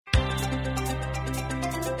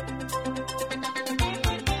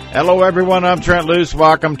Hello, everyone. I'm Trent Luce.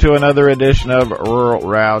 Welcome to another edition of Rural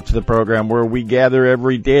Routes, the program where we gather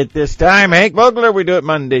every day at this time. Hank Vogler, we do it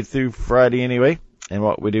Monday through Friday anyway. And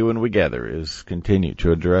what we do when we gather is continue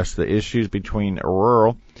to address the issues between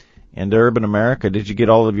rural and urban America. Did you get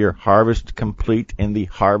all of your harvest complete in the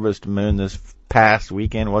harvest moon this past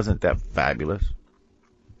weekend? Wasn't that fabulous?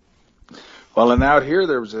 Well, and out here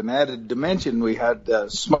there was an added dimension. We had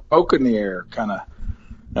smoke in the air, kind of.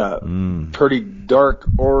 Pretty dark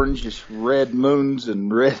orange, red moons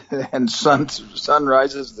and red and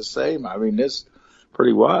sunrises the same. I mean, it's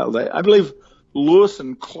pretty wild. I believe Lewis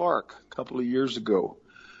and Clark a couple of years ago.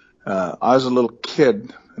 I was a little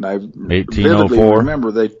kid, and I vividly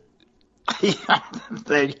remember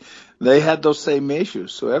they had those same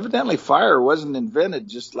issues. So evidently, fire wasn't invented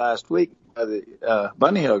just last week by the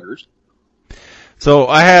bunny huggers. So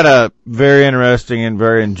I had a very interesting and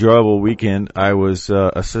very enjoyable weekend. I was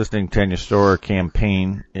assisting Tanya Storer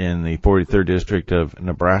campaign in the 43rd District of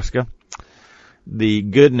Nebraska. The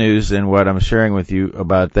good news and what I'm sharing with you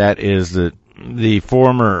about that is that the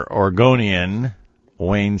former Oregonian,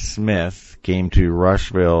 Wayne Smith, came to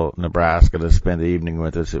Rushville, Nebraska to spend the evening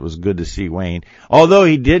with us. It was good to see Wayne, although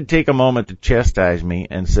he did take a moment to chastise me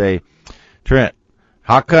and say, Trent,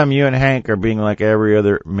 how come you and Hank are being like every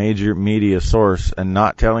other major media source and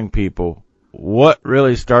not telling people what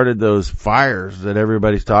really started those fires that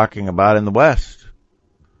everybody's talking about in the West?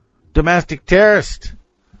 Domestic terrorists.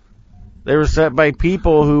 They were set by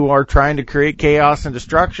people who are trying to create chaos and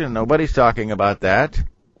destruction. Nobody's talking about that.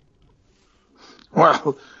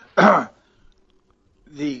 Well,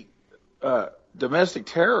 the domestic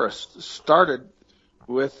terrorists started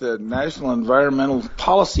with the National Environmental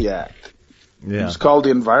Policy Act. Yeah. It's called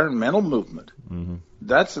the environmental movement. Mm-hmm.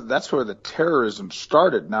 That's where the terrorism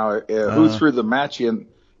started. Now, who threw the match in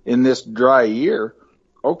this dry year?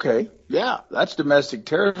 Okay, yeah, that's domestic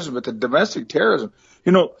terrorism. But the domestic terrorism,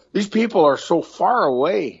 these people are so far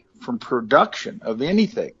away from production of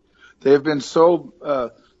anything. They have been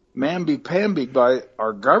so mamby-pamby by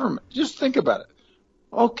our government. Just think about it.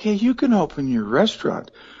 Okay, you can open your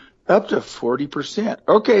restaurant. Up to 40%.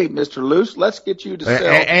 Okay, Mr. Luce, let's get you to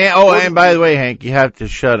sell. And by the way, Hank, you have to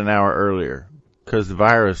shut an hour earlier because the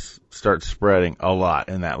virus starts spreading a lot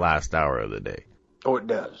in that last hour of the day. Oh, it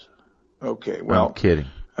does. Okay, well. I'm kidding.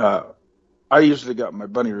 I usually got my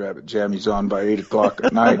bunny rabbit jammies on by 8 o'clock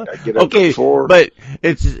at night. I get up at 4. But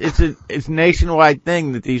it's a nationwide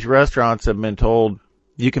thing that these restaurants have been told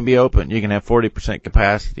you can be open, you can have 40%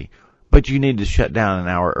 capacity, but you need to shut down an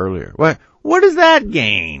hour earlier. What does that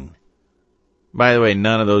gain? By the way,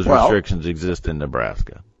 none of those restrictions exist in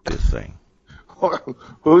Nebraska. Just saying.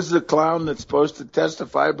 Who's the clown that's supposed to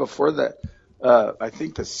testify before I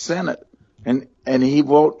think the Senate, and he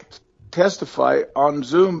won't testify on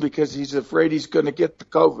Zoom because he's afraid he's going to get the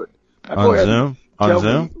COVID. On Zoom? On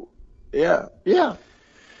Zoom? Yeah. He's an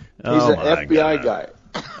FBI guy.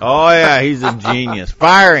 Oh, yeah, he's a genius.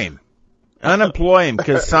 Fire him. Unemploy him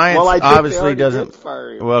because science obviously doesn't.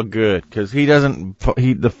 Well, good, because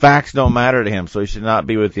the facts don't matter to him, so he should not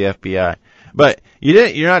be with the FBI. But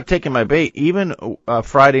you're not taking my bait. Even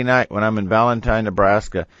Friday night when I'm in Valentine,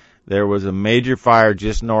 Nebraska, there was a major fire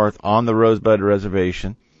just north on the Rosebud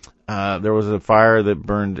Reservation. There was a fire that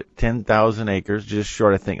burned 10,000 acres, just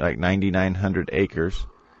short, I think, like 9,900 acres.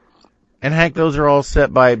 And Hank, those are all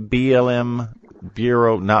set by BLM.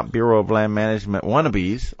 Bureau of Land Management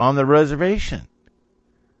wannabes on the reservation.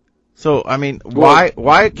 So, I mean,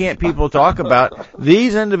 why can't people talk about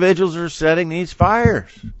these individuals are setting these fires?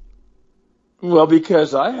 Well,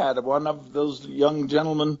 because I had one of those young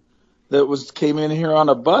gentlemen that came in here on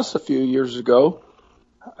a bus a few years ago.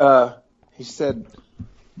 He said,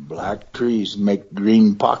 black trees make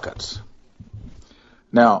green pockets.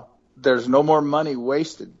 Now, there's no more money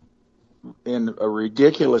wasted in a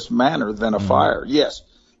ridiculous manner than a fire. Yes,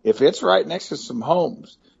 if it's right next to some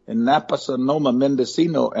homes in Napa, Sonoma,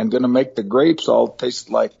 Mendocino, and going to make the grapes all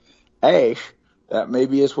taste like ash, that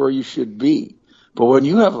maybe is where you should be. But when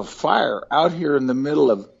you have a fire out here in the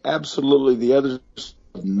middle of absolutely the other side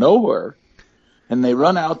of nowhere, and they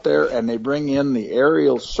run out there and they bring in the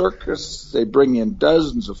aerial circus, they bring in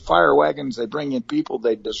dozens of fire wagons, they bring in people,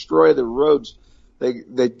 they destroy the roads,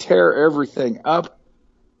 they tear everything up.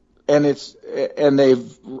 And they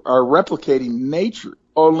are replicating nature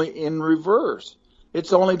only in reverse.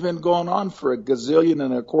 It's only been going on for a gazillion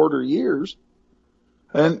and a quarter years,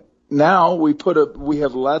 and now we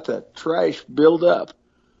have let that trash build up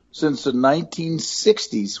since the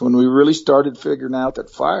 1960s when we really started figuring out that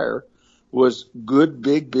fire was good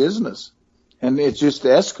big business, and it just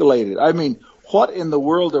escalated. I mean, what in the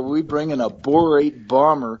world are we bringing a Bor 8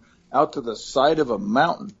 bomber out to the side of a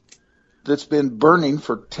mountain that's been burning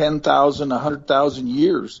for 10,000, 100,000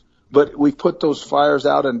 years. But we put those fires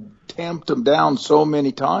out and tamped them down so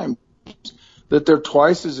many times that they're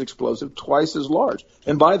twice as explosive, twice as large.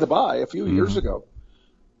 And by the by, a few years ago,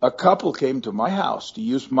 a couple came to my house to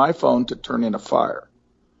use my phone to turn in a fire.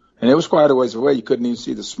 And it was quite a ways away. You couldn't even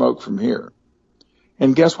see the smoke from here.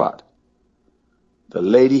 And guess what? The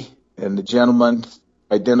lady and the gentleman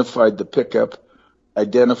identified the pickup,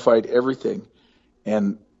 identified everything.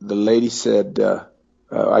 And the lady said,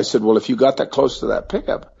 I said, well, if you got that close to that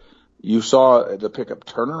pickup, you saw the pickup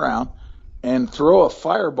turn around and throw a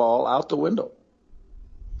fireball out the window.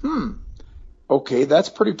 Okay, that's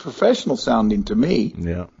pretty professional sounding to me.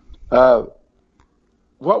 Yeah.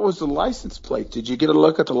 What was the license plate? Did you get a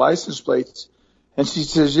look at the license plates? And she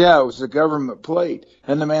says, yeah, it was a government plate.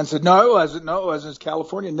 And the man said, no, it wasn't. No, it wasn't. It's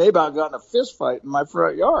California. And they about got in a fist fight in my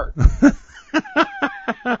front yard.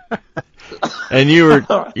 And you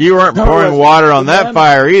weren't pouring water on that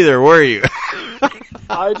fire either, were you?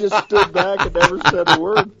 I just stood back and never said a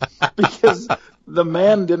word because the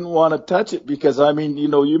man didn't want to touch it because, I mean, you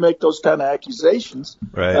know, you make those kind of accusations,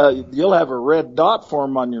 right. You'll have a red dot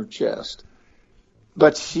form on your chest.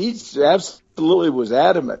 But she absolutely was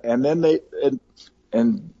adamant. And then they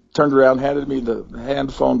and turned around, handed me the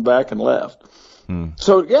hand phone back and left.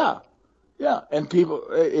 So, yeah. And people,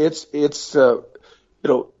 it's you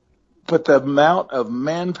know, but the amount of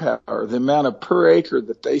manpower, the amount of per acre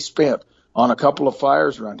that they spent on a couple of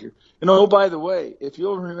fires around here. You know, by the way, if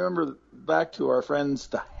you'll remember back to our friends,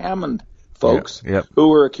 the Hammond folks, who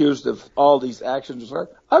were accused of all these actions,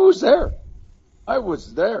 I was there.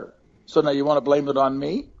 So now you want to blame it on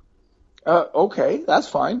me? Okay, that's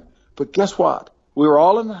fine. But guess what? We were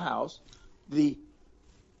all in the house.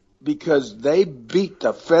 Because they beat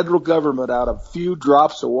the federal government out of a few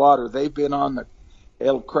drops of water. They've been on the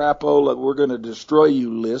El Crapola, we're going to destroy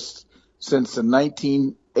you list since the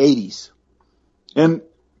 1980s. And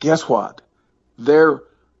guess what? Their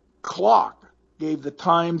clock gave the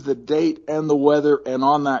time, the date, and the weather, and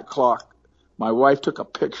on that clock, my wife took a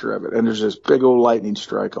picture of it, and there's this big old lightning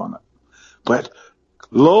strike on it. But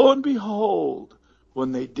lo and behold,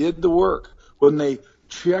 when they did the work, when they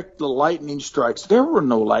checked the lightning strikes, there were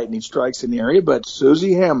no lightning strikes in the area, but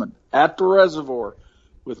Susie Hammond at the reservoir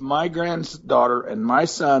with my granddaughter and my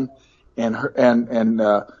son and her and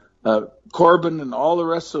Corbin and all the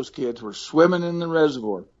rest of those kids were swimming in the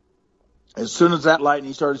reservoir. As soon as that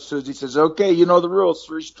lightning started, Susie says, okay, you know the rules,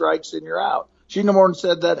 3 strikes and you're out. She no more than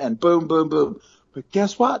said that, and boom, boom, boom. But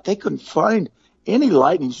guess what? They couldn't find any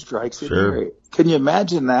lightning strikes in the area. Can you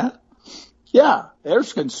imagine that? Yeah,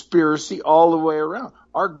 there's conspiracy all the way around.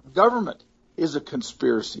 Our government is a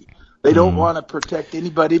conspiracy. They don't want to protect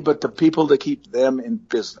anybody but the people that keep them in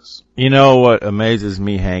business. You know what amazes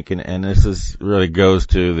me, Hank, and this is really goes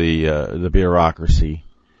to the bureaucracy.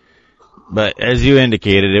 But as you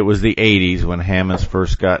indicated, it was the 80s when Hammonds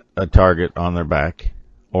first got a target on their back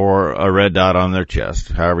or a red dot on their chest,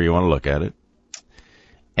 however you want to look at it.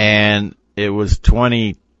 And it was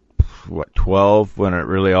 2012 when it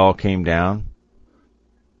really all came down.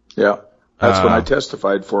 Yeah. That's when I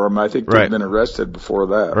testified for him. I think they've been arrested before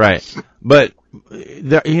that. Right. But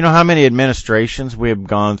you know how many administrations we have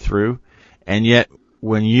gone through, and yet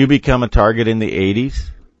when you become a target in the 80s,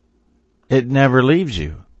 it never leaves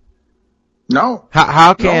you. No.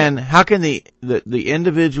 How can the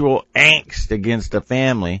individual angst against a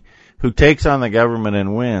family who takes on the government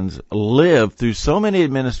and wins live through so many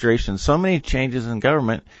administrations, so many changes in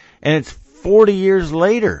government, and it's 40 years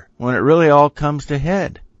later when it really all comes to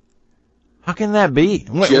head? How can that be?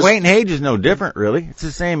 Wayne Hage is no different, really. It's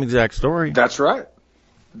the same exact story. That's right.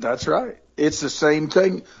 It's the same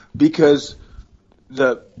thing because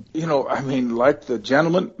like the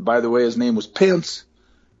gentleman, by the way, his name was Pence.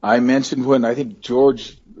 I mentioned when I think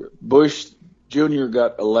George Bush Jr.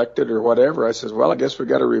 got elected or whatever, I says, well, I guess we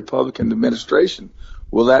got a Republican administration.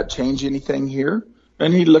 Will that change anything here?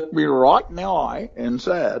 And he looked me right in the eye and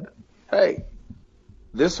said, hey,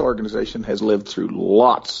 this organization has lived through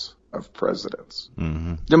lots of presidents.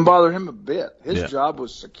 Didn't bother him a bit. His job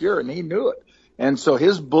was secure, and he knew it. And so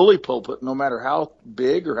his bully pulpit, no matter how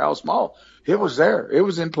big or how small, it was there. It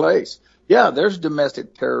was in place. Yeah, there's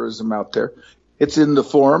domestic terrorism out there. It's in the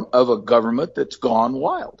form of a government that's gone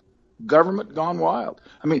wild. Government gone wild.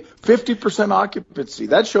 I mean, 50% occupancy.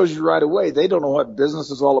 That shows you right away they don't know what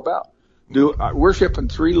business is all about. We're shipping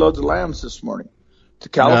 3 loads of lambs this morning to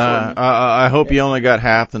California. I hope you only got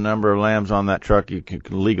half the number of lambs on that truck you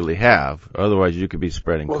can legally have. Otherwise, you could be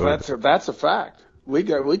spreading COVID. Well, that's a fact. We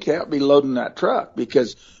can't be loading that truck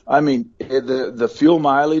because, I mean, the fuel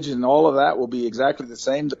mileage and all of that will be exactly the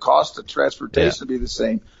same. The cost of transportation will be the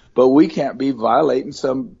same. but we can't be violating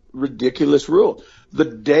some ridiculous rule. The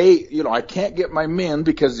day, I can't get my men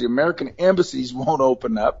because the American embassies won't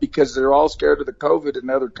open up because they're all scared of the COVID in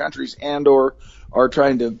other countries and or are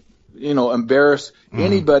trying to, embarrass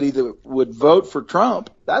anybody that would vote for Trump.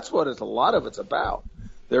 That's what a lot of it's about.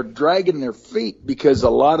 They're dragging their feet because a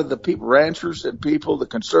lot of the people, ranchers and people, the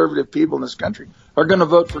conservative people in this country, are going to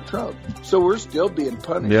vote for Trump. So we're still being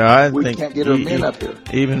punished. Yeah, we can't get our men up here.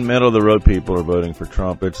 Even middle-of-the-road people are voting for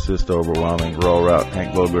Trump. It's just overwhelming. Rural Route,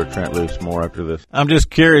 Hank Vogler, Trent Loos, more after this. I'm just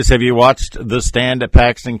curious, have you watched The Stand at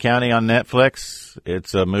Paxton County on Netflix?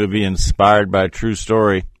 It's a movie inspired by a true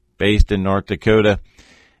story based in North Dakota.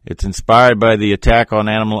 It's inspired by the attack on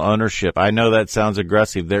animal ownership. I know that sounds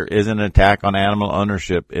aggressive. There is an attack on animal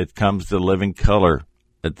ownership. It comes to living color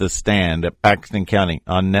at The Stand at Paxton County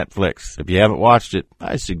on Netflix. If you haven't watched it,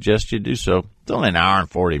 I suggest you do so. It's only an hour and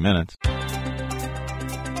 40 minutes.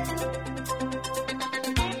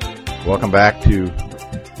 Welcome back to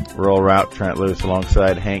Rural Route. Trent Loos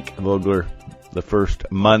alongside Hank Vogler, the first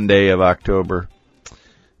Monday of October.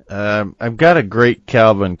 I've got a great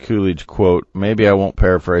Calvin Coolidge quote. Maybe I won't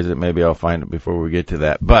paraphrase it. Maybe I'll find it before we get to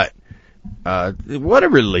that. But what a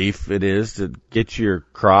relief it is to get your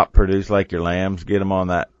crop produced like your lambs, get them on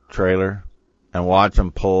that trailer, and watch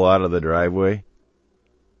them pull out of the driveway.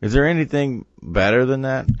 Is there anything better than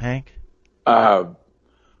that, Hank?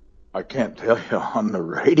 I can't tell you on the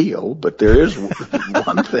radio, but there is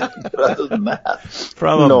one thing other than that.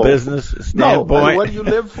 From a business standpoint. No, what do you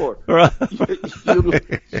live for?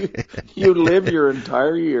 you live your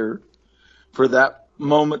entire year for that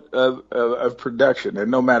moment of production. And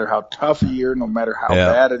no matter how tough a year, no matter how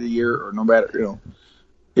bad of a year, or no matter,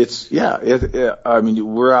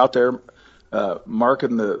 we're out there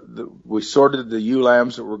marking we sorted the ewe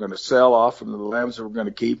lambs that we're going to sell off from the lambs that we're going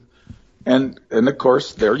to keep. And of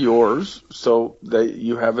course they're yours, so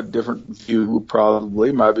you have a different view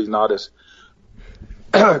probably, maybe not as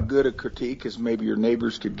good a critique as maybe your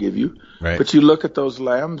neighbors could give you. Right. But you look at those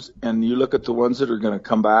lambs and you look at the ones that are going to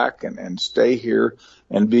come back and stay here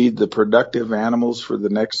and be the productive animals for the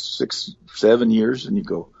next 6-7 years, and you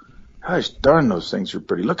go, gosh darn, those things are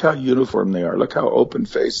pretty. Look how uniform they are. Look how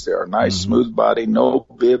open-faced they are. Nice, smooth body, no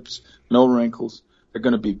bibs, no wrinkles. They're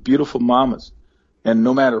going to be beautiful mamas. And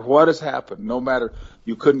no matter what has happened, no matter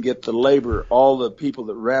you couldn't get the labor, all the people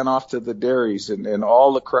that ran off to the dairies and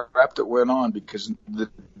all the crap that went on because the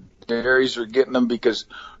dairies are getting them because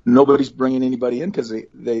nobody's bringing anybody in because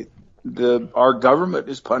our government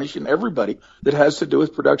is punishing everybody that has to do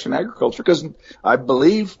with production agriculture because I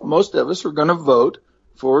believe most of us are going to vote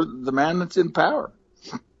for the man that's in power.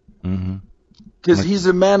 Because he's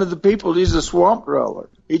a man of the people. He's a swamp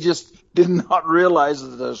dweller. He just did not realize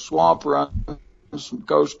that the swamp runs from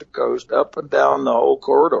coast to coast, up and down the whole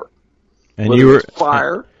corridor. And whether you were it's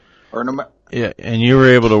fire or no matter. Yeah, and you were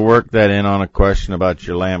able to work that in on a question about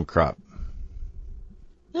your lamb crop.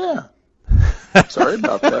 Yeah. Sorry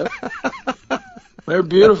about that. They're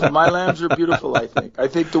beautiful. My lambs are beautiful, I think. I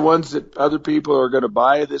think the ones that other people are going to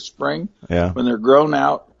buy this spring, when they're grown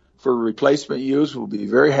out for replacement use, will be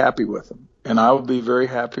very happy with them. And I will be very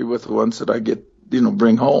happy with the ones that I get,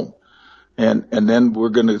 bring home. And then we're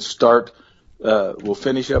going to start. We'll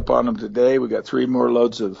finish up on them today. We got 3 more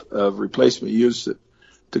loads of replacement ewes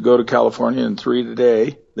to go to California and 3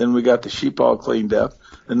 today. Then we got the sheep all cleaned up.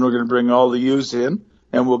 Then we're going to bring all the ewes in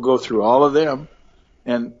and we'll go through all of them.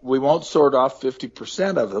 And we won't sort off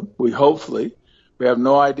 50% of them. We have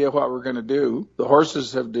no idea what we're going to do. The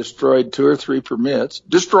horses have destroyed 2 or 3 permits.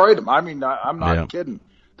 Destroyed them. I mean, I'm not kidding.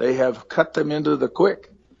 They have cut them into the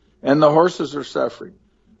quick. And the horses are suffering.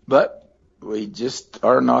 But we just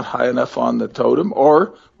are not high enough on the totem,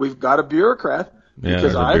 or we've got a bureaucrat,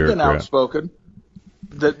 because I've been outspoken,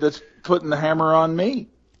 that's putting the hammer on me.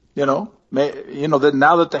 That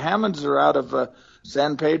now that the Hammonds are out of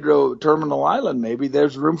San Pedro Terminal Island, maybe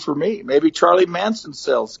there's room for me. Maybe Charlie Manson's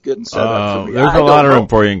cell's getting set up for me. There's a lot of room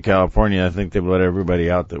for you in California. I think they've let everybody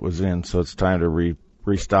out that was in, so it's time to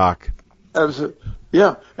restock. Absolutely.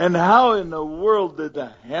 Yeah. And how in the world did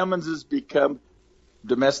the Hammondses become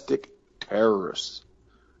domestic terrorists?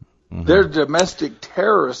 They're domestic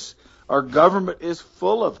terrorists. Our government is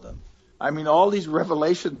full of them. I mean, all these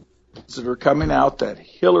revelations that are coming out that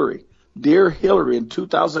dear Hillary in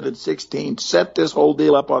 2016 set this whole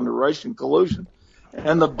deal up on the Russian collusion.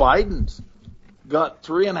 And the Bidens got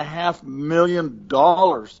 $3.5 million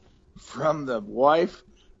from the wife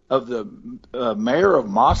of the mayor of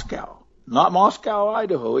Moscow. Not Moscow,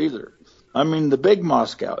 Idaho either. I mean, the big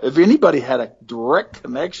Moscow. If anybody had a direct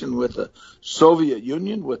connection with the Soviet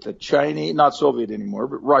Union, with the Chinese, not Soviet anymore,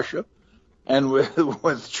 but Russia, and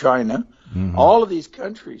with China, Mm-hmm. all of these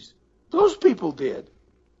countries, those people did.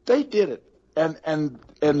 They did it. And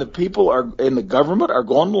the people are in the government are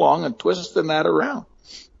going along and twisting that around.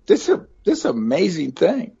 This is an amazing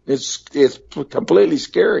thing. It's completely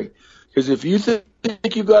scary, because if you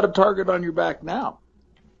think you got a target on your back now,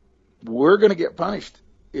 we're going to get punished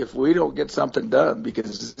if we don't get something done,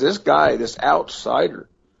 because this guy, this outsider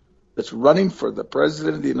that's running for the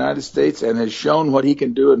president of the United States and has shown what he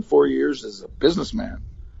can do in 4 years as a businessman,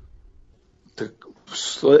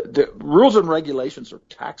 the rules and regulations are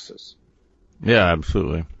taxes. Yeah,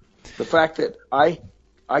 absolutely. The fact that I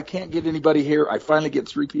can't get anybody here. I finally get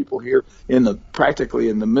 3 people here practically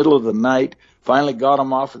in the middle of the night. Finally got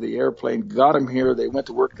them off of the airplane, got them here. They went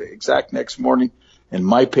to work the exact next morning, and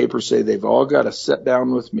my papers say they've all got to sit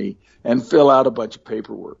down with me and fill out a bunch of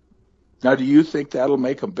paperwork. Now, do you think that'll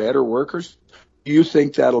make them better workers? Do you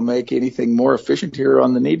think that'll make anything more efficient here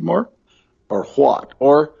on the Needmore, or what?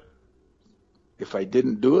 Or if I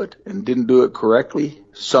didn't do it and didn't do it correctly,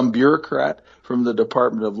 some bureaucrat from the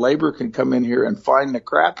Department of Labor can come in here and fine the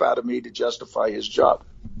crap out of me to justify his job.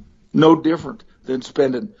 No different than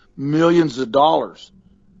spending millions of dollars.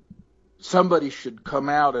 Somebody should come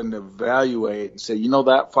out and evaluate and say, you know,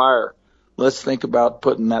 that fire, let's think about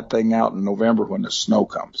putting that thing out in November when the snow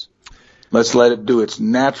comes. Let's let it do its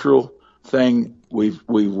natural thing. We've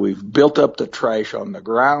built up the trash on the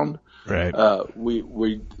ground. Right. Why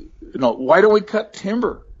don't we cut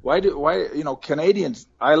timber? Why Canadians,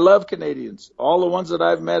 I love Canadians. All the ones that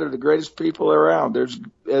I've met are the greatest people around. There's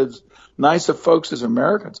as nice of folks as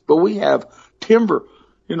Americans, but we have timber.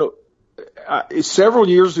 Several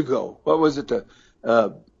years ago, what was it?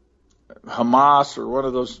 Hamas or one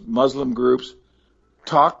of those Muslim groups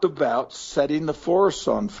talked about setting the forests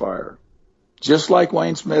on fire, just like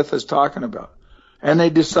Wayne Smith is talking about. And they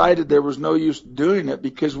decided there was no use doing it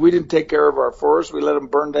because we didn't take care of our forests. We let them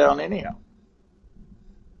burn down anyhow.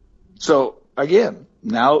 So again,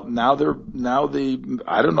 now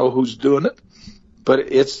I don't know who's doing it, but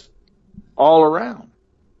it's all around.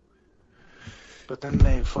 But then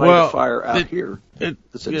they fight a fire out here.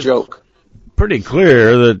 It's a joke. Pretty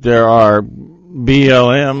clear that there are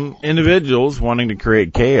BLM individuals wanting to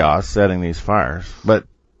create chaos setting these fires, but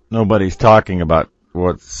nobody's talking about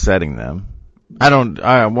what's setting them. I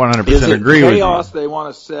 100% agree with you. Is it chaos they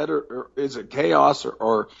want to set, or is it chaos,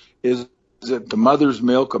 or is it the mother's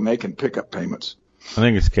milk of making pickup payments? I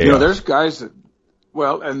think it's chaos. There's guys that,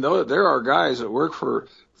 there are guys that work for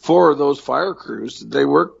 4 of those fire crews. They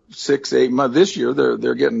work 6-8 months. This year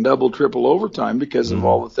they're getting double, triple overtime because of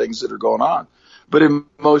all the things that are going on. But in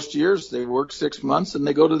most years they work 6 months and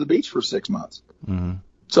they go to the beach for 6 months. Mm-hmm.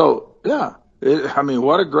 So yeah,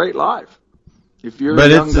 what a great life. But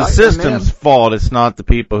it's the system's fault. It's not the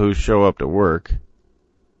people who show up to work.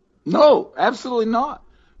 No, absolutely not.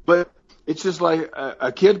 But it's just like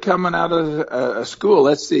a kid coming out of a school.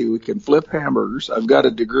 Let's see, we can flip hamburgers. I've got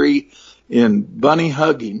a degree in bunny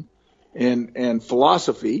hugging and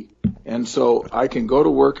philosophy, and so I can go to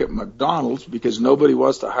work at McDonald's because nobody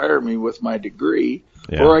wants to hire me with my degree.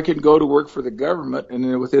 Yeah. Or I can go to work for the government, and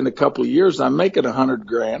then within a couple of years, I'm making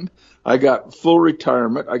 $100,000. I got full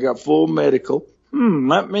retirement. I got full medical.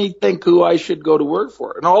 Let me think who I should go to work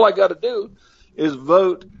for. And all I got to do is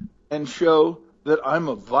vote and show that I'm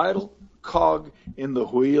a vital cog in the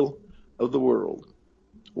wheel of the world.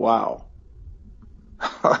 Wow.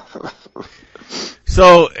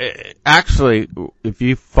 So, actually, if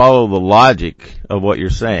you follow the logic of what you're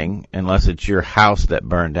saying, unless it's your house that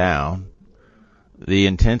burned down, the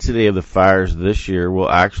intensity of the fires this year will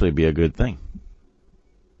actually be a good thing.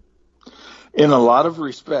 In a lot of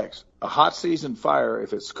respects, a hot season fire,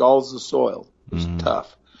 if it scalds the soil, is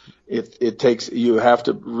tough. It takes, you have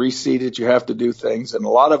to reseed it, you have to do things, and a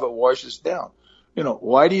lot of it washes down.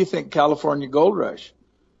 Why do you think California Gold Rush?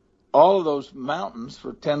 All of those mountains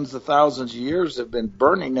for tens of thousands of years have been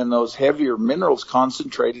burning, and those heavier minerals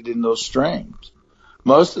concentrated in those streams.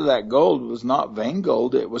 Most of that gold was not vein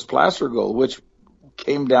gold, it was placer gold, which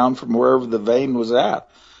came down from wherever the vein was at,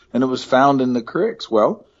 and it was found in the creeks.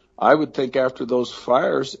 Well, I would think after those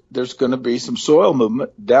fires, there's going to be some soil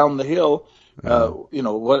movement down the hill.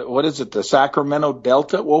 What is it, the Sacramento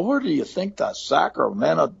Delta? Well, where do you think the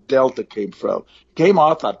Sacramento Delta came from? It came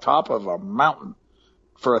off the top of a mountain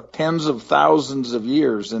for tens of thousands of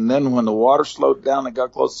years, and then when the water slowed down and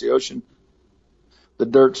got close to the ocean, the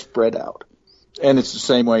dirt spread out. And it's the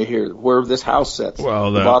same way here, where this house sits.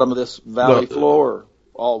 Well, the bottom of this valley floor,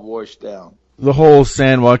 all washed down. The whole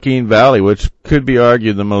San Joaquin Valley, which could be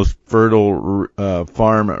argued the most fertile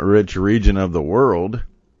farm-rich region of the world,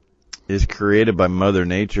 is created by Mother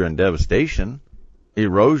Nature and devastation.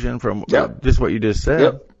 erosion from just what you just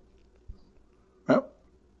said. Yep.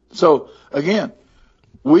 So again,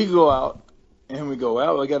 we go out and we go,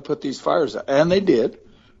 well, we got to put these fires out. And they did.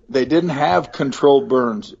 They didn't have controlled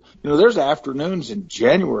burns. You know, there's afternoons in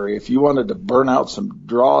January if you wanted to burn out some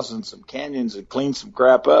draws and some canyons and clean some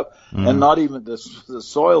crap up, and not even the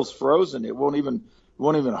soil's frozen. It won't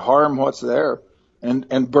even harm what's there,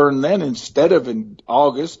 and burn then instead of in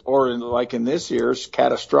August or like in this year, it's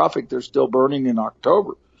catastrophic. They're still burning in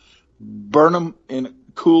October. Burn them in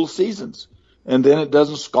cool seasons, and then it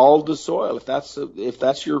doesn't scald the soil. If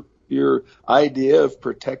that's your idea of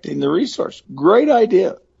protecting the resource, great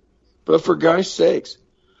idea. But for gosh sakes,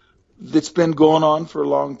 it's been going on for a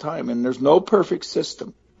long time, and there's no perfect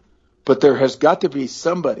system. But there has got to be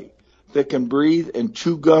somebody that can breathe and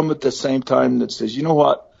chew gum at the same time that says, you know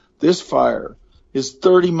what, this fire is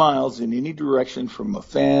 30 miles in any direction from a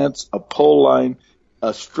fence, a pole line,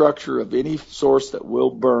 a structure of any source that will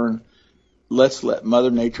burn. Let's let Mother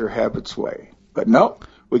Nature have its way. But no,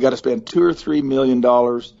 we got to spend $2 or $3 million.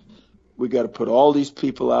 We got to put all these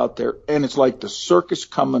people out there, and it's like the circus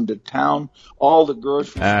coming to town. All the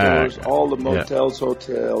grocery stores, all the motels,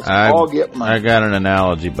 hotels, all get money. I got an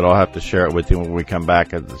analogy, but I'll have to share it with you when we come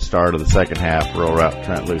back at the start of the second half. Rural Route,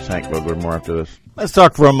 Trent Loos, Hank Vogler, more after this. Let's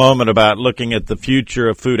talk for a moment about looking at the future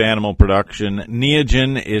of food animal production.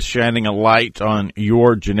 Neogen is shining a light on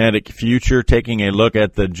your genetic future, taking a look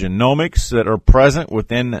at the genomics that are present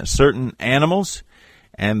within certain animals,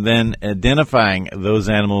 and then identifying those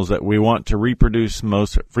animals that we want to reproduce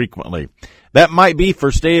most frequently. That might be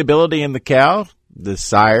for stability in the cow. The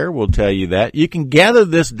sire will tell you that. You can gather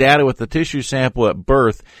this data with the tissue sample at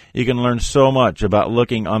birth. You can learn so much about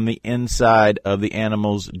looking on the inside of the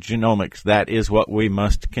animal's genomics. That is what we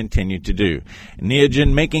must continue to do.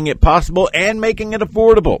 Neogen, making it possible and making it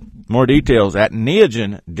affordable. More details at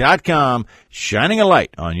neogen.com, shining a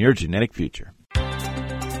light on your genetic future.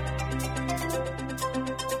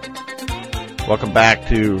 Welcome back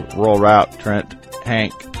to Rural Route. Trent,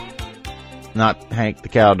 Hank, not Hank the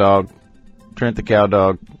cow dog, Trent the cow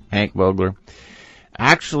dog, Hank Vogler.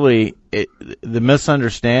 Actually, the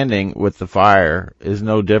misunderstanding with the fire is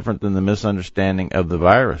no different than the misunderstanding of the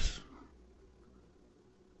virus.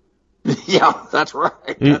 Yeah, that's right.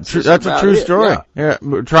 That's a true story. Yeah.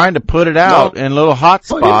 We're trying to put it out in little hot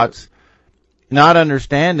spots, not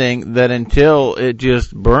understanding that until it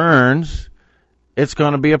just burns, it's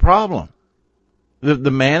going to be a problem.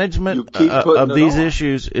 The management of these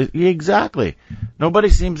issues, exactly. Nobody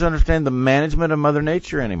seems to understand the management of Mother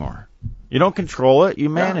Nature anymore. You don't control it, you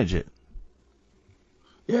manage it.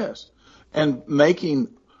 Yes. And making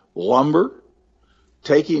lumber,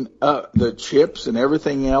 taking the chips and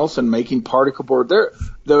everything else and making particle board.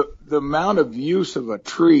 The amount of use of a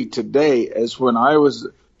tree today as when I was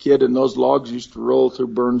a kid and those logs used to roll through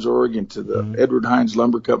Burns, Oregon to the Edward Hines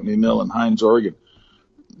Lumber Company mill in Hines, Oregon.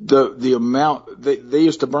 The amount they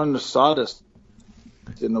used to burn the sawdust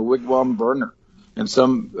in the wigwam burner, and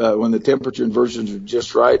some when the temperature inversions were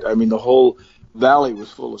just right. I mean, the whole valley was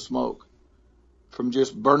full of smoke from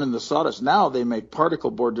just burning the sawdust. Now they make particle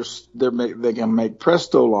board. They can make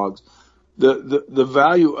Presto logs. The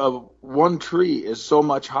value of one tree is so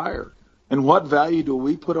much higher. And what value do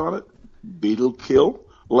we put on it? Beetle kill.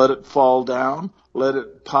 Let it fall down. Let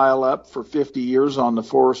it pile up for 50 years on the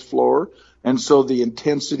forest floor. And so the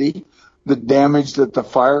intensity, the damage that the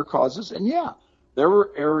fire causes. And yeah, there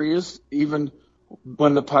were areas even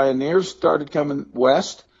when the pioneers started coming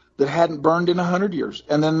west that hadn't burned in 100 years.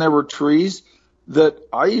 And then there were trees that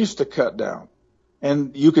I used to cut down.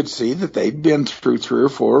 And you could see that they'd been through 3 or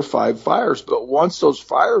 4 or 5 fires. But once those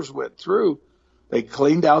fires went through, they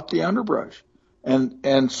cleaned out the underbrush.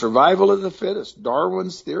 And survival of the fittest,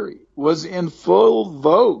 Darwin's theory, was in full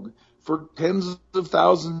vogue for tens of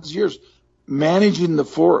thousands of years. Managing the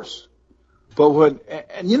forest. But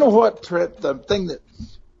and you know what, Trent, the thing that,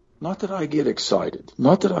 not that I get excited,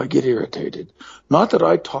 not that I get irritated, not that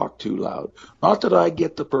I talk too loud, not that I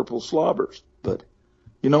get the purple slobbers, but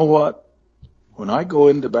you know what? When I go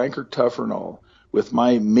into Banker Tuffernall with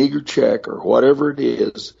my meager check or whatever it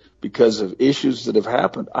is because of issues that have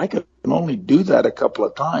happened, I can only do that a couple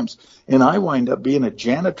of times, and I wind up being a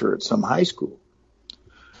janitor at some high school.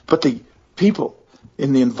 But the people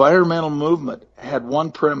in the environmental movement had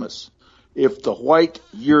one premise. If the white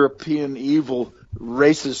European evil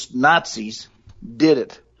racist Nazis did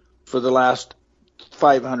it for the last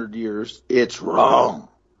 500 years, it's wrong.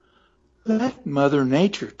 Let Mother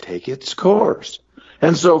Nature take its course.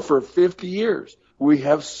 And so for 50 years, we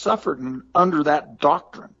have suffered under that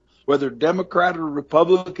doctrine. Whether Democrat or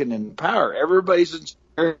Republican in power, everybody's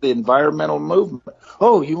the environmental movement.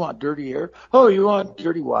 Oh, you want dirty air? Oh, you want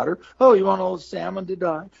dirty water? Oh, you want all the salmon to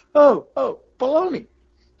die? Oh, baloney.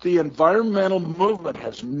 The environmental movement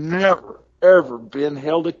has never, ever been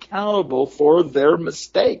held accountable for their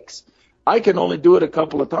mistakes. I can only do it a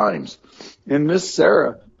couple of times. And Miss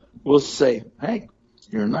Sarah will say, hey,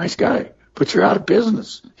 you're a nice guy, but you're out of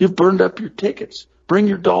business. You've burned up your tickets. Bring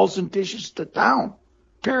your dolls and dishes to town.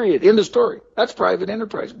 Period. End of story. That's private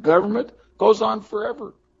enterprise. Government goes on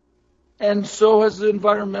forever. And so has the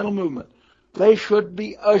environmental movement. They should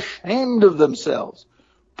be ashamed of themselves.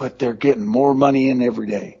 But they're getting more money in every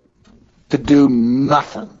day to do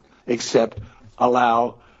nothing except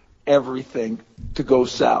allow everything to go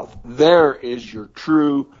south. There is your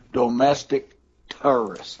true domestic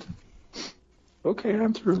terrorist. Okay,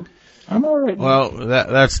 I'm through. I'm all right now. Well,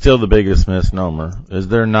 that's still the biggest misnomer, is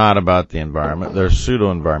they're not about the environment. They're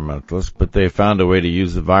pseudo-environmentalists, but they found a way to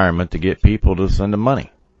use the environment to get people to send them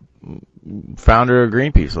money. Founder of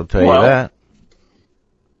Greenpeace will tell you that.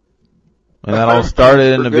 And that all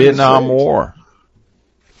started in the Vietnam War.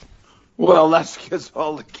 Well, that's because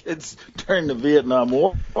all the kids during the Vietnam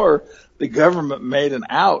War, the government made an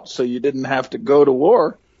out so you didn't have to go to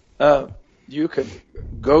war. You could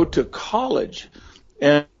go to college,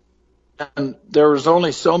 and there was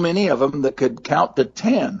only so many of them that could count to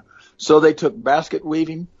 10. So they took basket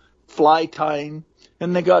weaving, fly tying,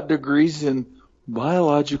 and they got degrees in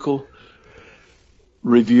biological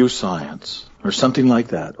review science or something like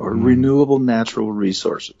that, or renewable natural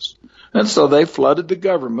resources. And so they flooded the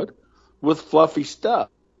government with fluffy stuff.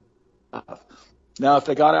 Now, if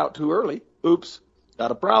they got out too early, oops,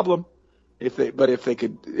 got a problem. If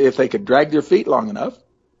they could drag their feet long enough,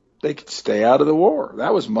 they could stay out of the war.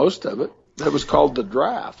 That was most of it. That was called the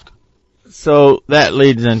draft. So that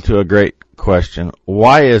leads into a great question.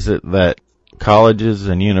 Why is it that colleges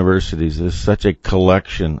and universities is such a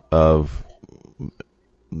collection of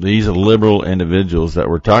these liberal individuals that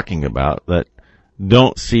we're talking about that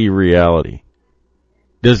don't see reality?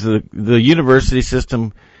 Does the university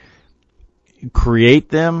system create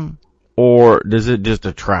them, or does it just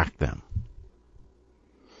attract them?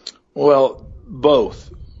 Well,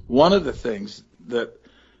 both. One of the things that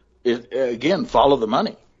again, follow the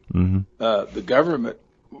money. Mm-hmm. The government,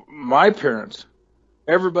 my parents,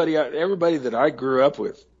 everybody that I grew up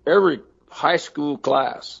with, every high school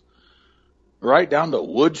class, right down to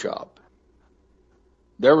woodshop,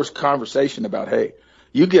 there was conversation about, hey,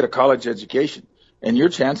 you get a college education, and your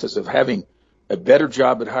chances of having a better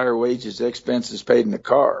job at higher wages, expenses paid in the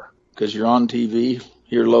car, because you're on TV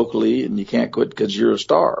here locally and you can't quit because you're a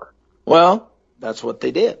star. Well, that's what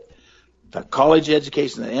they did. The college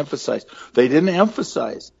education, they didn't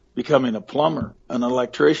emphasize becoming a plumber, an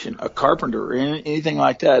electrician, a carpenter, or anything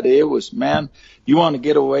like that. It was, man, you want to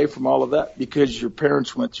get away from all of that because your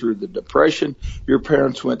parents went through the Depression, your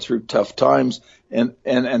parents went through tough times, and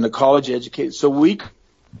the college education. So we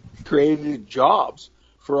created jobs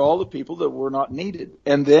for all the people that were not needed.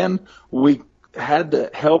 And then we had to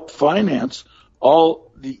help finance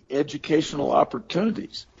all the educational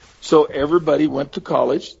opportunities. So everybody went to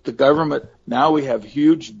college. The government, now we have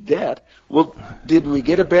huge debt. Well, did we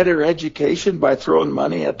get a better education by throwing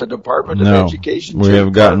money at the Department of Education? We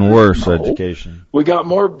have gotten worse education. We got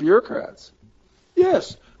more bureaucrats.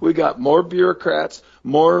 Yes, we got more bureaucrats,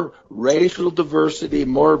 more racial diversity,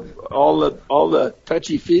 more all the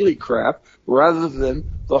touchy-feely crap, rather than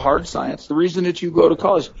the hard science. The reason that you go to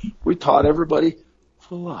college, we taught everybody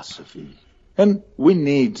philosophy. And we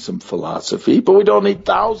need some philosophy, but we don't need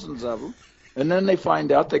thousands of them. And then they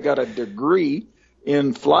find out they got a degree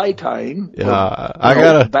in fly tying. Yeah, I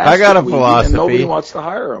got a philosophy. And nobody wants to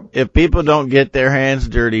hire them. If people don't get their hands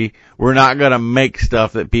dirty, we're not going to make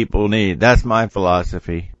stuff that people need. That's my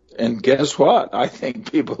philosophy. And guess what? I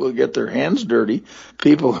think people who get their hands dirty,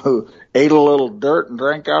 people who ate a little dirt and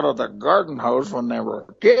drank out of the garden hose when they were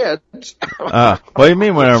kids. What do you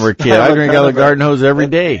mean when I was a kid? I drink out of the garden hose every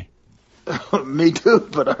day. Me too,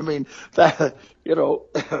 but I mean that,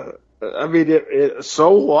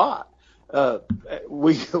 so what?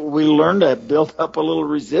 We learn to build up a little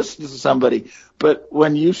resistance to somebody, but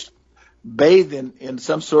when you bathe in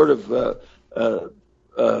some sort of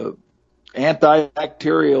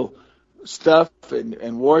antibacterial stuff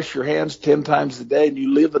and wash your hands 10 times a day, and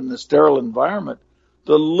you live in the sterile environment,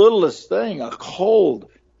 the littlest thing, a cold,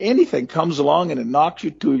 anything comes along and it knocks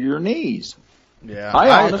you to your knees. Yeah,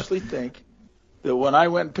 I honestly think that when I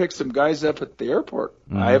went and picked some guys up at the airport,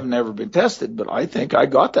 I have never been tested, but I think I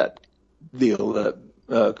got that deal,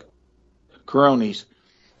 Coronies.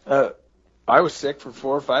 I was sick for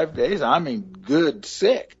 4 or 5 days. I mean, good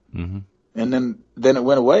sick. Mm-hmm. And then it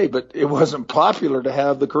went away, but it wasn't popular to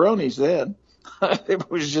have the cronies then. It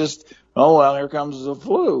was just, oh, well, here comes the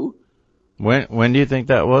flu. When do you think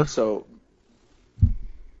that was? So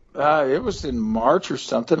it was in March or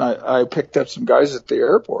something. I picked up some guys at the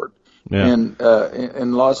airport in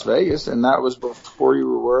Las Vegas, and that was before you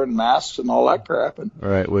were wearing masks and all that crap. And,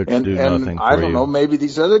 right, which and, do and nothing for I don't you. know, maybe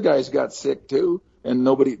these other guys got sick too, and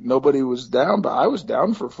nobody was down, but I was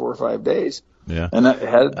down for 4 or 5 days. Yeah. And I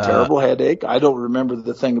had a terrible headache. I don't remember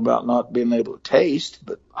the thing about not being able to taste,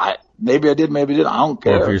 but maybe I did, maybe I didn't. I don't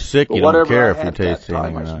care. Well, if you're sick, but you don't care if you taste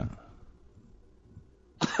anything or not.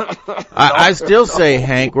 I still say,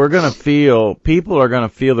 Hank, people are going to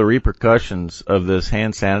feel the repercussions of this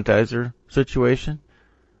hand sanitizer situation.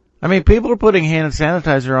 I mean, people are putting hand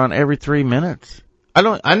sanitizer on every 3 minutes.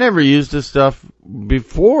 I never used this stuff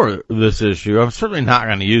before this issue. I'm certainly not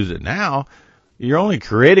going to use it now. You're only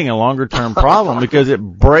creating a longer term problem because it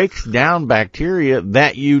breaks down bacteria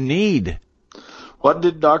that you need. What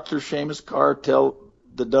did Dr. Seamus Carr tell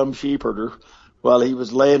the dumb sheepherder while he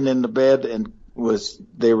was laying in the bed and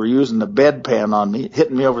they were using the bedpan on me,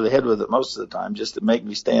 hitting me over the head with it most of the time just to make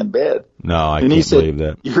me stay in bed? No, I can't believe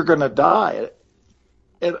that. You're going to die.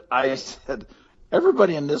 And I said,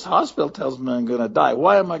 everybody in this hospital tells me I'm going to die.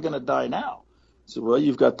 Why am I going to die now? I said, well,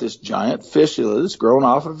 you've got this giant fistula that's grown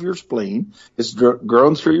off of your spleen. It's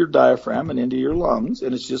grown through your diaphragm and into your lungs,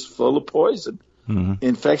 and it's just full of poison. Mm-hmm.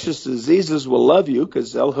 Infectious diseases will love you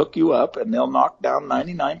because they'll hook you up and they'll knock down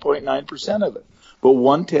 99.9% of it. But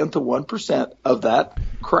 1/10 of 1% of that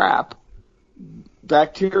crap,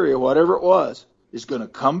 bacteria, whatever it was, is going to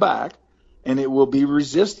come back, and it will be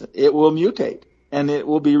resistant. It will mutate, and it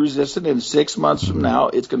will be resistant. In 6 months from now,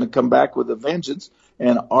 it's going to come back with a vengeance,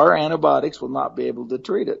 and our antibiotics will not be able to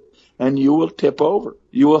treat it. And you will tip over.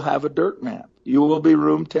 You will have a dirt nap. You will be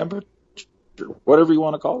room temperature, whatever you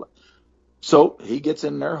want to call it. So he gets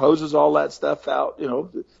in there, hoses all that stuff out,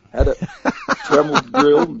 had a Dremel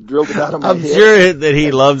drill, drilled it out of my head. I'm sure that he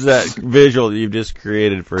loves that visual you've just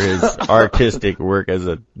created for his artistic work as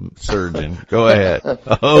a surgeon. Go ahead.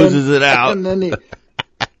 Hoses it out. And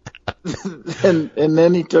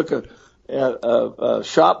then he took a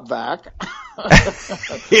shop vac,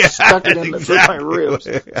 stuck it in my ribs,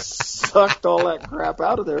 sucked all that crap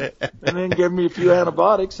out of there, and then gave me a few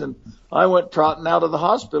antibiotics, and I went trotting out of the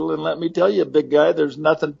hospital. And let me tell you, big guy, there's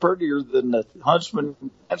nothing prettier than the Huntsman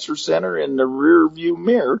Cancer Center in the rear view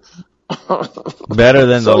mirror. Better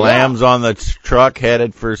than the lambs on the truck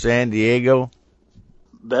headed for San Diego?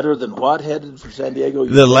 Better than what headed for San Diego?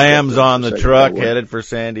 The lambs on the truck headed for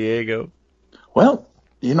San Diego. Well,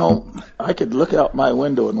 I could look out my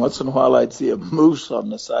window, and once in a while I'd see a moose on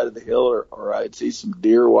the side of the hill, or I'd see some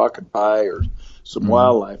deer walking by, or some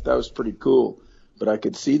wildlife. That was pretty cool. But I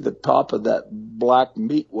could see the top of that black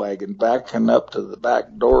meat wagon backing up to the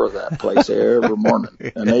back door of that place every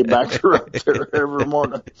morning. And they backed her up there every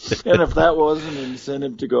morning. And if that wasn't an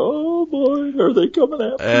incentive to go, oh boy, are they coming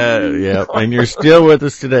after me? Yeah, and you're still with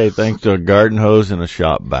us today thanks to a garden hose and a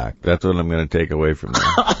shop vac. That's what I'm going to take away from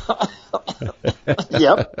that.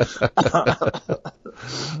 Yep.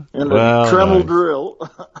 And a Dremel drill.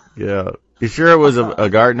 Yeah. You sure it was a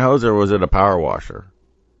garden hose or was it a power washer?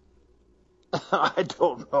 I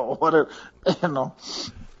don't know.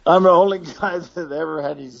 I'm the only guy that ever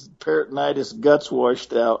had his peritonitis guts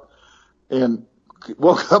washed out and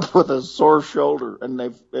woke up with a sore shoulder. And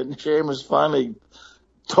Seamus finally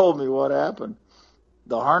told me what happened.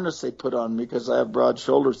 The harness they put on me, because I have broad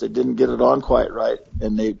shoulders, they didn't get it on quite right,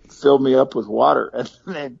 and they filled me up with water, and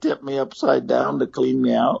they tipped me upside down to clean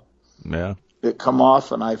me out. Yeah. It come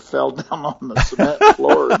off, and I fell down on the cement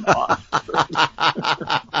floor.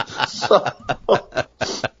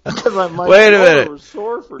 Wait a minute. Was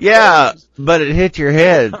sore for days. But it hit your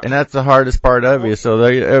head, and that's the hardest part of you, so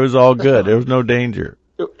it was all good. There was no danger.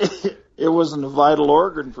 It wasn't a vital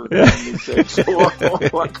organ for goodness sake, so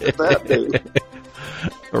what could that do?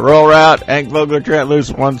 Roll route, Hank Vogler, Trent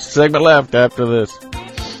Loos, one segment left after this.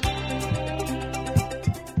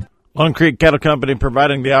 Lone Creek Cattle Company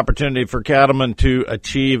providing the opportunity for cattlemen to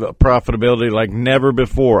achieve profitability like never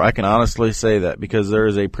before. I can honestly say that because there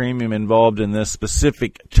is a premium involved in this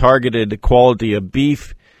specific targeted quality of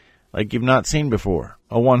beef like you've not seen before.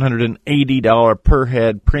 A $180 per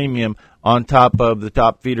head premium on top of the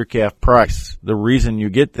top feeder calf price. The reason you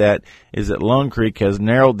get that is that Lone Creek has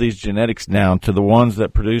narrowed these genetics down to the ones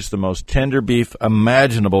that produce the most tender beef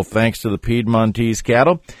imaginable thanks to the Piedmontese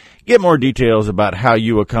cattle. Get more details about how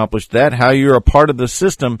you accomplish that, how you're a part of the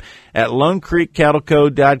system at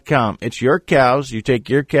LoneCreekCattleCo.com. It's your cows. You take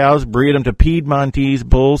your cows, breed them to Piedmontese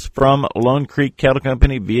bulls from Lone Creek Cattle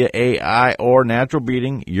Company via AI or natural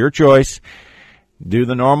breeding, your choice. Do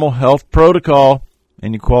the normal health protocol,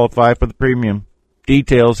 and you qualify for the premium.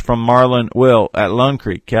 Details from Marlon Will at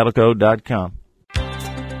LoneCreekCattleCo.com.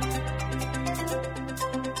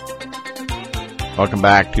 Welcome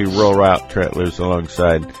back to Rural Route Trent Loose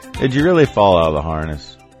alongside. Did you really fall out of the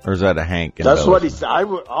harness? Or is that a Hank? That's what he said.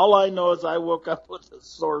 All I know is I woke up with a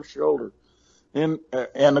sore shoulder. And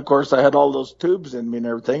of course, I had all those tubes in me and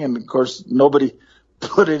everything. And, of course, nobody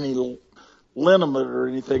put any liniment or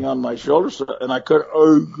anything on my shoulder. And I couldn't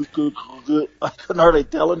hardly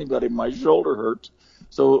tell anybody my shoulder hurts.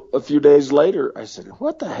 So a few days later, I said,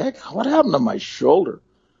 what the heck? What happened to my shoulder?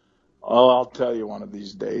 Oh, I'll tell you one of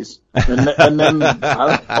these days. And then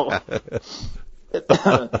I don't know.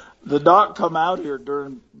 The doc come out here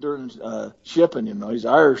during shipping. You know, he's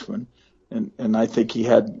Irishman, and I think he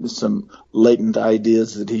had some latent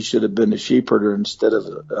ideas that he should have been a sheep herder instead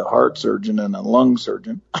of a heart surgeon and a lung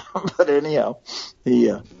surgeon. But anyhow,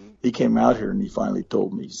 he came out here and he finally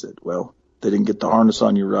told me. He said, "Well, they didn't get the harness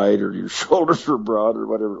on you right, or your shoulders were broad, or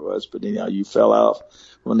whatever it was. But anyhow, you fell out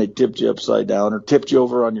when they tipped you upside down or tipped you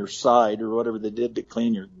over on your side or whatever they did to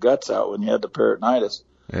clean your guts out when you had the peritonitis.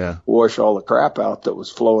 Yeah. Wash all the crap out that was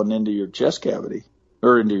flowing into your chest cavity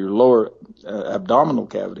or into your lower abdominal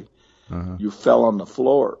cavity. Uh-huh. You fell on the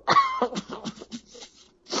floor."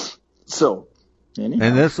 So, anyhow.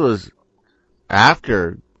 And this was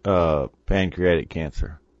after pancreatic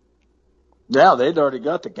cancer. Yeah, they'd already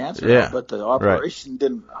got the cancer, but the operation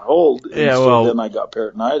didn't hold. Yeah, so then I got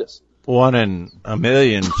peritonitis. 1 in a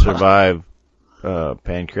million survive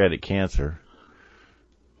pancreatic cancer.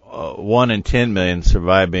 1 in 10 million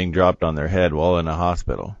survive being dropped on their head while in a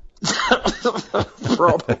hospital.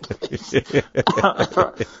 Probably.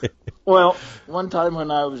 Well, one time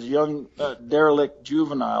when I was young, derelict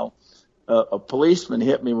juvenile, a policeman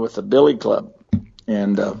hit me with a billy club,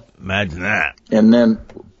 and imagine that. And then,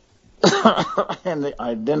 and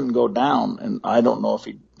I didn't go down, and I don't know if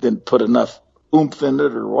he didn't put enough oomph in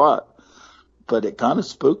it or what, but it kind of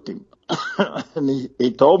spooked him. And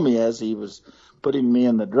he told me as he was putting me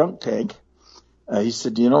in the drunk tank, he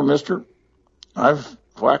said, "You know, mister, I've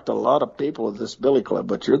whacked a lot of people with this billy club,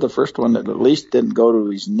 but you're the first one that at least didn't go to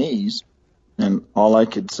his knees." And all I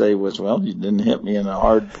could say was, "Well, you didn't hit me in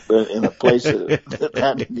a place that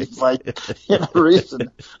had to be like, reason."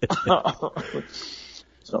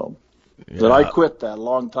 So, but I quit that a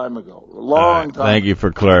long time ago. Long time. Thank you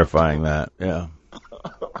for clarifying that. Yeah.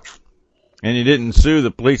 And you didn't sue the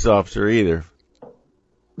police officer either.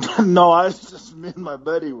 No, me and my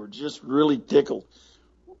buddy were just really tickled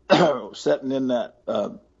sitting in that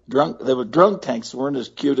drunk tanks weren't as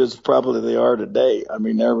cute as probably they are today. I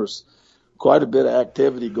mean, there was quite a bit of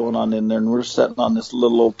activity going on in there, and we're sitting on this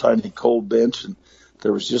little old tiny cold bench, and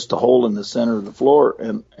there was just a hole in the center of the floor,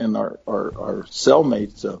 and our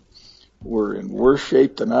cellmates were in worse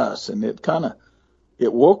shape than us, and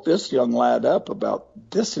it woke this young lad up about,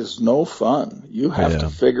 this is no fun. You have to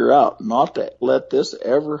figure out not to let this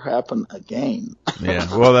ever happen again.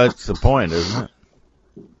 Yeah, well, that's the point, isn't it?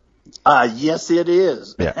 Yes, it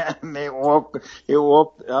is. Yeah. And it woke,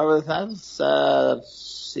 I was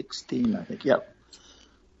 16, I think. Yep.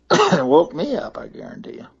 It woke me up, I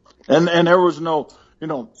guarantee you. And there was no,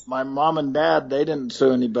 my mom and dad, they didn't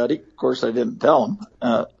sue anybody. Of course, I didn't tell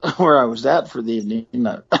them where I was at for the evening.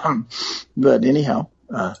 But anyhow,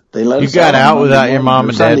 they let us out. You got out without your mom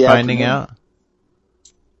and dad finding out?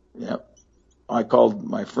 Yep. I called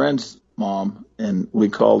my friend's mom, and we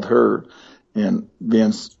called her, and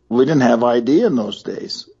we didn't have ID in those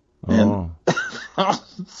days. And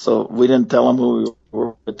so we didn't tell them who we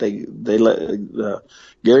were, but they let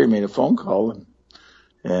Gary made a phone call,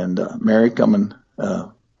 and Mary come and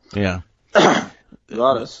got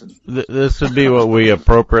us. This would be what we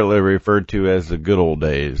appropriately referred to as the good old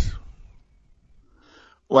days.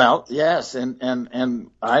 Well, yes, and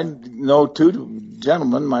I know two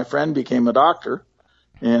gentlemen. My friend became a doctor,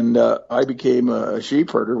 and I became a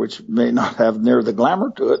sheep herder, which may not have near the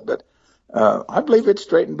glamour to it, but I believe it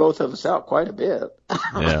straightened both of us out quite a bit.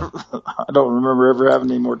 Yeah. I don't remember ever having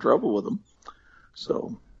any more trouble with them.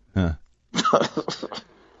 So,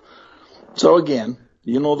 so again,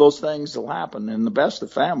 those things will happen in the best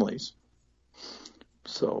of families.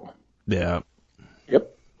 So, yeah.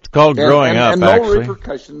 Yep. It's called growing up, and actually. No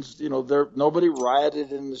repercussions. Nobody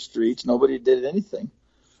rioted in the streets. Nobody did anything.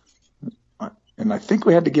 And I think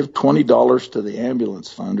we had to give $20 to the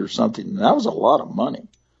ambulance fund or something. And that was a lot of money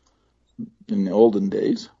in the olden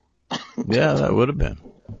days. Yeah, that would have been.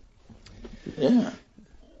 Yeah.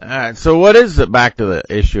 All right. So what is it, back to the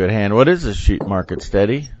issue at hand? What is the sheep market,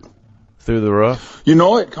 steady through the roof? You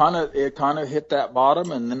know, it kind of hit that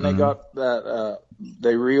bottom, and then they got that,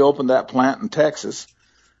 they reopened that plant in Texas.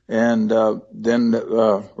 And then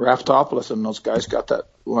Raftopoulos and those guys got that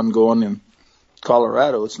one going in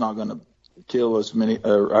Colorado. It's not going to kill as many,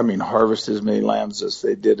 harvest as many lambs as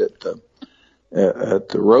they did at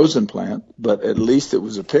the Rosen plant, but at least it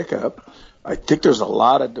was a pickup. I think there's a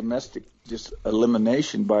lot of domestic just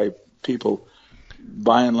elimination by people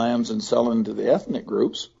buying lambs and selling to the ethnic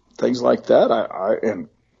groups, things like that.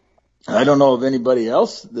 I don't know of anybody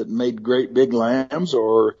else that made great big lambs,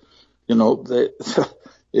 or, you know,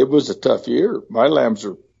 it was a tough year. My lambs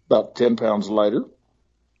are about 10 pounds lighter.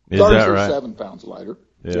 Is that right? 7 pounds lighter.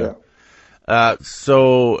 Yeah.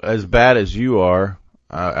 So as bad as you are,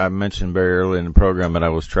 I mentioned very early in the program that I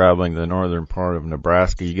was traveling the northern part of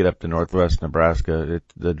Nebraska. You get up to northwest Nebraska,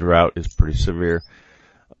 the drought is pretty severe.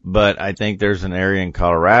 But I think there's an area in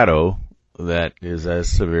Colorado that is as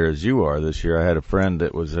severe as you are this year. I had a friend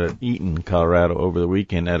that was at Eaton, Colorado over the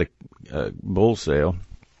weekend at a bull sale.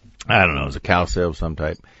 I don't know, it was a cow sale of some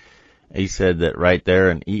type. He said that right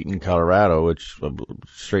there in Eaton, Colorado, which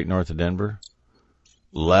straight north of Denver,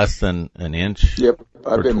 less than an inch. Yep,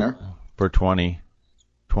 I've been there. For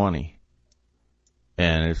 2020.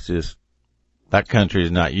 And it's just, that country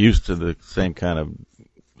is not used to the same kind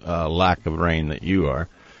of lack of rain that you are.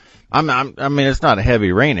 I mean, it's not a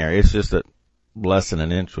heavy rain area. It's just that less than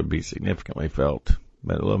an inch would be significantly felt.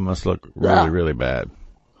 But it must look really, really bad.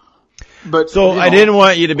 But so I didn't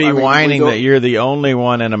want you to be whining that you're the only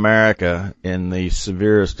one in America in the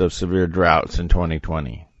severest of severe droughts in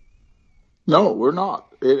 2020. No, we're not.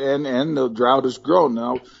 And the drought has grown.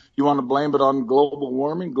 Now, you want to blame it on global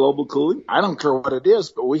warming, global cooling? I don't care what it is,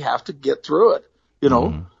 but we have to get through it. You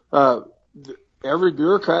know, every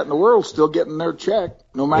bureaucrat in the world still getting their check,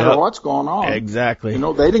 no matter what's going on. Exactly. You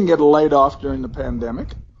know, they didn't get laid off during the pandemic.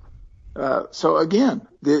 So again,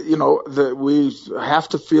 we have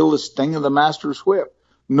to feel the sting of the master's whip.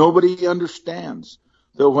 Nobody understands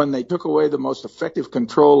that when they took away the most effective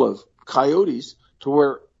control of coyotes, to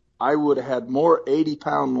where I would have had more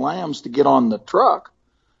 80-pound lambs to get on the truck,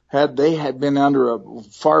 had they had been under a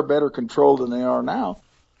far better control than they are now.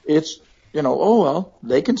 It's,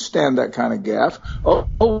 they can stand that kind of gaff.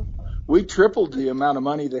 We tripled the amount of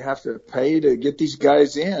money they have to pay to get these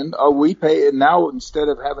guys in. We pay it now, instead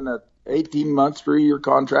of having a 18-month, 3-year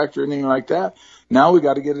contract or anything like that. Now we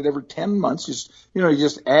got to get it every 10 months. You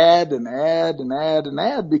just add and add and add and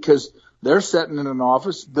add, because they're sitting in an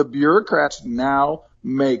office. The bureaucrats now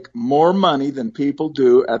make more money than people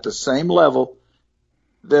do at the same level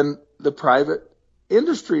than the private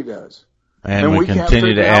industry does. And we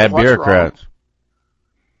continue to add bureaucrats.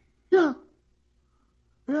 Yeah.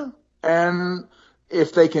 And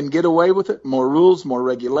if they can get away with it, more rules, more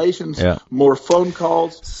regulations, more phone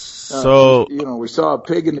calls. So, we saw a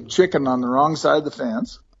pig and a chicken on the wrong side of the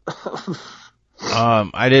fence.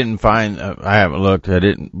 I didn't find, I haven't looked,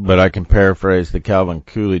 but I can paraphrase the Calvin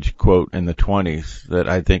Coolidge quote in the 1920s that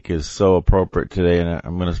I think is so appropriate today, and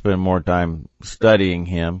I'm going to spend more time studying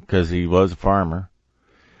him because he was a farmer.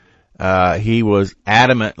 He was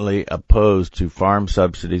adamantly opposed to farm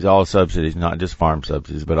subsidies, all subsidies, not just farm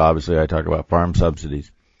subsidies, but obviously I talk about farm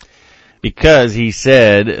subsidies. Because he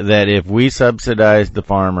said that if we subsidize the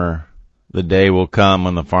farmer, the day will come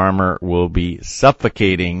when the farmer will be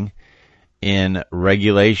suffocating in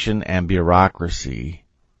regulation and bureaucracy.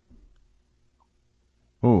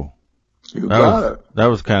 Ooh. That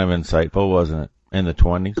was kind of insightful, wasn't it? In the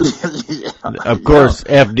 1920s. Of course,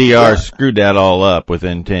 FDR screwed that all up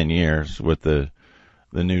within 10 years with the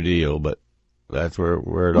New Deal, but that's where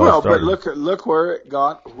it all started. Well, but look where it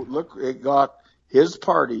got. It got his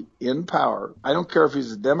party in power. I don't care if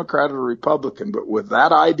he's a Democrat or a Republican, but with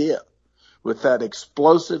that idea, with that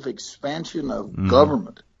explosive expansion of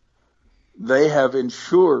government, they have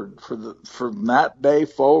ensured from that day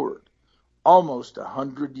forward almost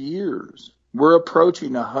 100 years. We're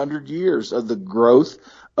approaching 100 years of the growth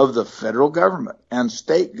of the federal government and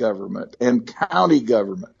state government and county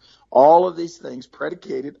government. All of these things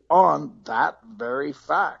predicated on that very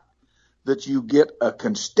fact, that you get a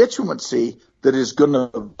constituency that is going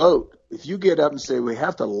to vote. If you get up and say we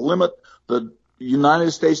have to limit the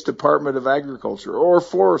United States Department of Agriculture or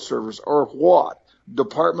Forest Service or what,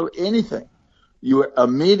 Department, anything, you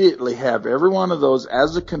immediately have every one of those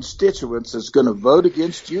as a constituent that's going to vote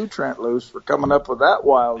against you, Trent Loos, for coming up with that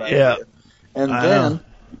wild idea. And then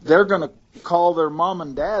they're going to call their mom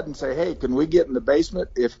and dad and say, hey, can we get in the basement?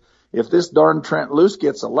 If this darn Trent Loos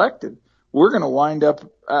gets elected, we're going to wind up,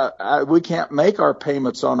 we can't make our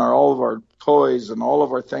payments on all of our toys and all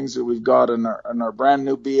of our things that we've got in our brand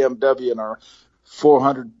new BMW and our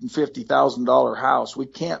 $450,000 house. We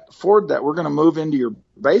can't afford that. We're going to move into your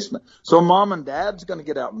basement. So mom and dad's going to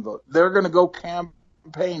get out and vote. They're going to go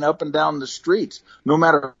campaign up and down the streets, no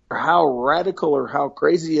matter how radical or how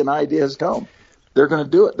crazy an idea has come. They're going to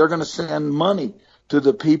do it. They're going to send money to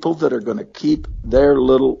the people that are going to keep their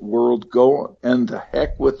little world going, and the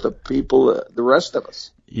heck with the people, the rest of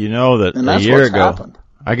us. You know that and a that's year what's ago, happened.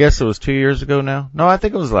 I guess it was 2 years ago now. No, I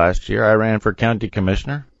think it was last year. I ran for county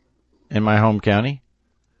commissioner in my home county.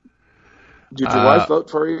 Did your wife vote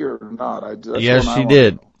for you or not? Yes, she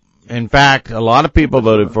did. In fact, a lot of people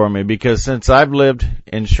voted for me because since I've lived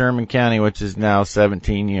in Sherman County, which is now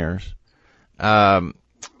 17 years,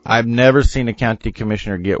 I've never seen a county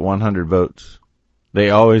commissioner get 100 votes. They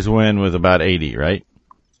always win with about 80, right?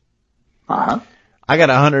 Uh-huh. I got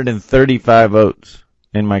 135 votes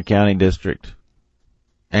in my county district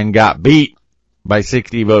and got beat by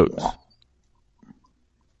 60 votes.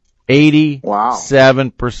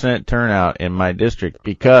 87% turnout in my district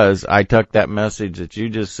because I took that message that you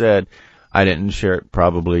just said. I didn't share it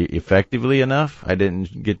probably effectively enough. I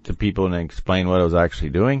didn't get to people and explain what I was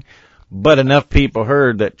actually doing. But enough people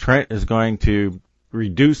heard that Trent is going to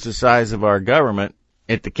reduce the size of our government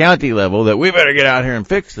at the county level that we better get out here and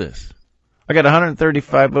fix this. I got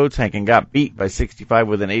 135 votes, Hank, and got beat by 65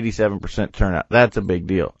 with an 87% turnout. That's a big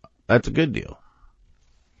deal. That's a good deal.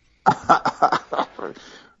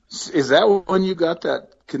 Is that when you got that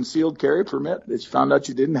concealed carry permit that you found out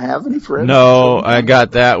you didn't have any friends? No, I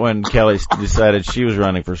got that when Kelly decided she was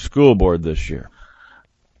running for school board this year.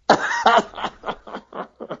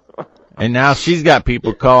 And now she's got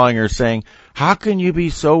people calling her saying, how can you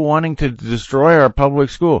be so wanting to destroy our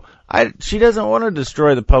public school? She doesn't want to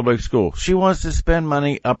destroy the public school. She wants to spend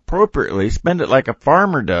money appropriately, spend it like a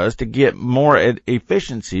farmer does to get more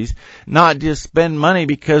efficiencies, not just spend money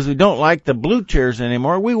because we don't like the blue chairs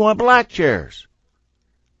anymore. We want black chairs.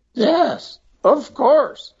 Yes, of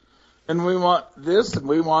course. And we want this and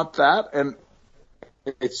we want that. And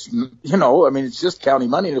it's, it's just county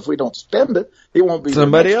money. And if we don't spend it, it won't be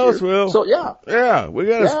somebody else year. will. So, yeah. Yeah, we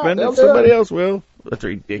got to spend it. Somebody else will. That's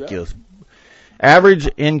ridiculous. Yeah. Average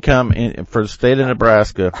income for the state of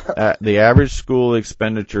Nebraska, the average school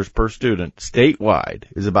expenditures per student statewide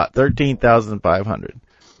is about $13,500.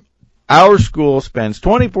 Our school spends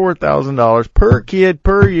 $24,000 per kid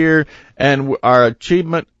per year, and our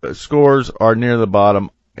achievement scores are near the bottom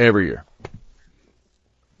every year.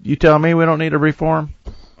 You tell me we don't need a reform?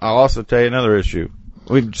 I'll also tell you another issue.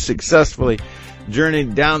 We've successfully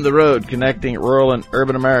journeyed down the road connecting rural and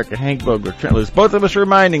urban America. Hank Vogler, Trent Lewis, both of us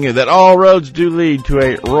reminding you that all roads do lead to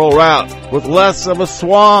a rural route with less of a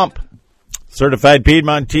swamp. Certified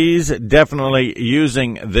Piedmontese, definitely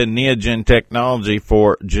using the Neogen technology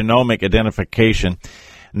for genomic identification.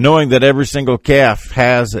 Knowing that every single calf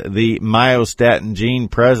has the myostatin gene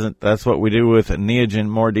present, that's what we do with Neogen.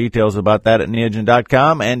 More details about that at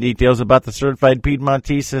Neogen.com and details about the Certified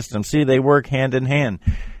Piedmontese system. See, they work hand in hand.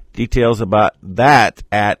 Details about that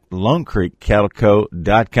at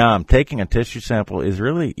LoneCreekCattleCo.com. Taking a tissue sample is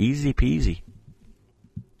really easy peasy.